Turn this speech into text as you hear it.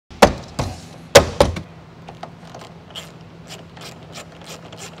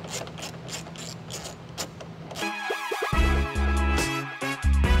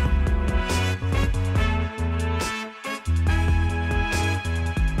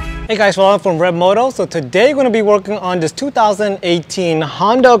Hey guys, I'm from ReveMoto. So today we're going to be working on this 2018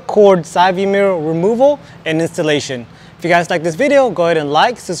 Honda Accord side view mirror removal and installation. If you guys like this video, go ahead and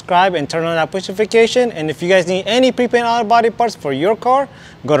like, subscribe, and turn on that push notification. And if you guys need any pre-painted auto body parts for your car,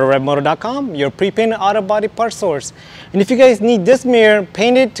 go to ReveMoto.com, your pre-painted auto body part source. And if you guys need this mirror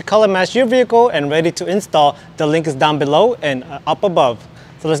painted to color match your vehicle and ready to install, the link is down below and up above.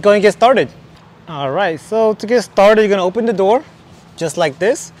 So let's go and get started. All right, so to get started, you're going to open the door just like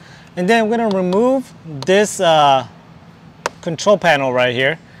this. And then we're going to remove this control panel right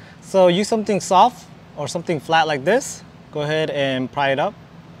here. So use something soft or something flat like this. Go ahead and pry it up.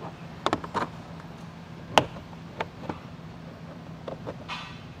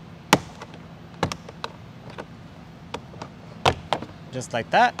 Just like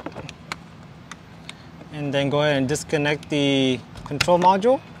that. And then go ahead and disconnect the control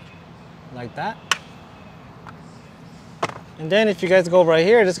module like that. And then if you guys go right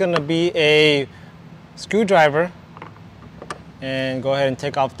here, there's going to be a screwdriver, and go ahead and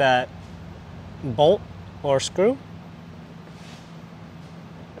take off that bolt or screw.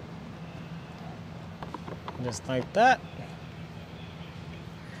 Just like that.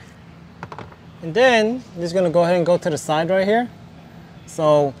 And then I'm just going to go ahead and go to the side right here.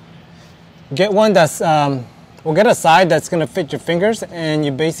 So get one that's, we'll get a side that's going to fit your fingers, and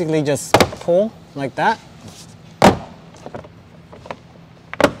you basically just pull like that.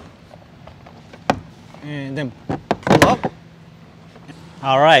 And then pull up.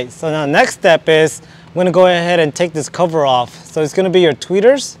 All right, so now next step is I'm going to go ahead and take this cover off. So it's going to be your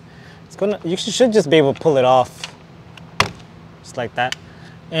tweeters. You should just be able to pull it off just like that.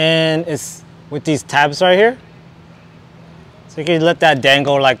 And it's with these tabs right here. So you can let that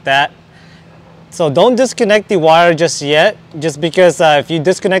dangle like that. So don't disconnect the wire just yet, just because if you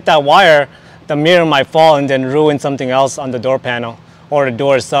disconnect that wire, the mirror might fall and then ruin something else on the door panel or the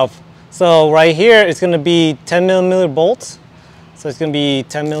door itself. So right here, it's going to be 10mm bolts. So it's going to be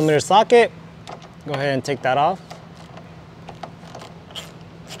 10mm socket. Go ahead and take that off.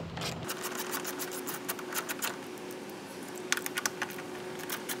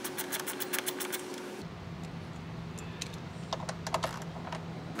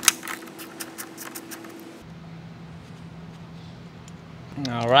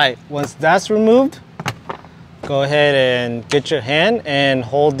 All right, once that's removed, go ahead and get your hand and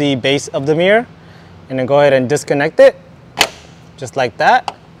hold the base of the mirror, and then go ahead and disconnect it just like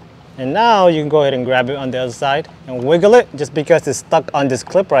that. And now you can go ahead and grab it on the other side and wiggle it, just because it's stuck on this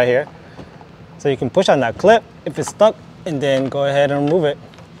clip right here. So you can push on that clip if it's stuck, and then go ahead and remove it.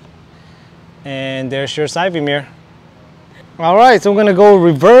 And there's your side view mirror. All right, so we're gonna go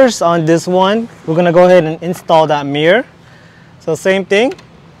reverse on this one. We're gonna go ahead and install that mirror. So same thing.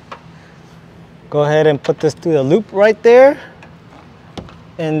 Go ahead and put this through the loop right there.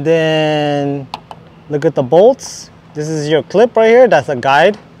 And then look at the bolts. This is your clip right here. That's a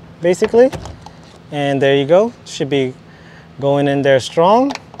guide, basically. And there you go. Should be going in there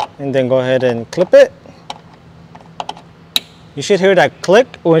strong. And then go ahead and clip it. You should hear that click.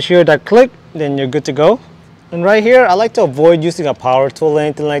 Once you hear that click, then you're good to go. And right here, I like to avoid using a power tool or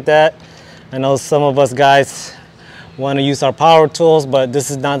anything like that. I know some of us guys want to use our power tools, but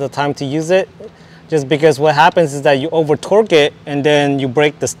this is not the time to use it, just because what happens is that you over torque it and then you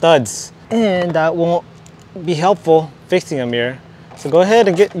break the studs, and that won't be helpful fixing a mirror. So go ahead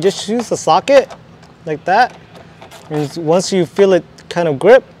and just use a socket like that, and once you feel it kind of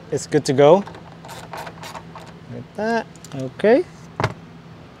grip, it's good to go like that. Okay,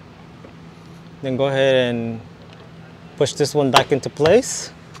 then go ahead and push this one back into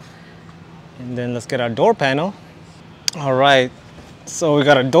place, and then let's get our door panel. All right, so we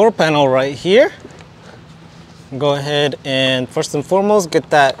got a door panel right here. Go ahead and first and foremost get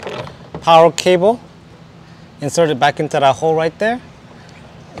that power cable, insert it back into that hole right there,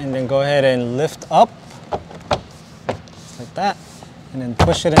 and then go ahead and lift up like that, and then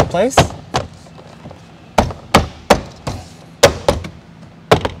push it in place.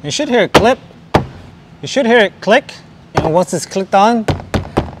 You should hear it clip. You should hear it click, and once it's clicked on,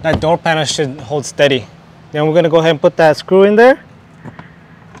 that door panel should hold steady. Then we're going to go ahead and put that screw in there.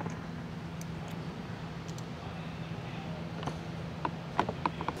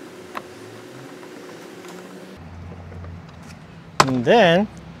 And then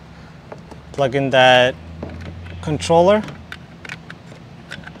plug in that controller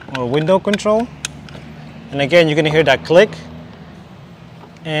or window control. And again, you're going to hear that click.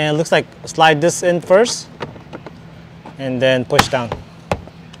 And it looks like slide this in first and then push down.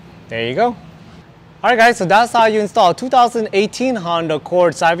 There you go. Alright guys, so that's how you install a 2018 Honda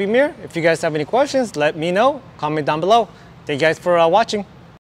Accord side view mirror. If you guys have any questions, let me know. Comment down below. Thank you guys for watching.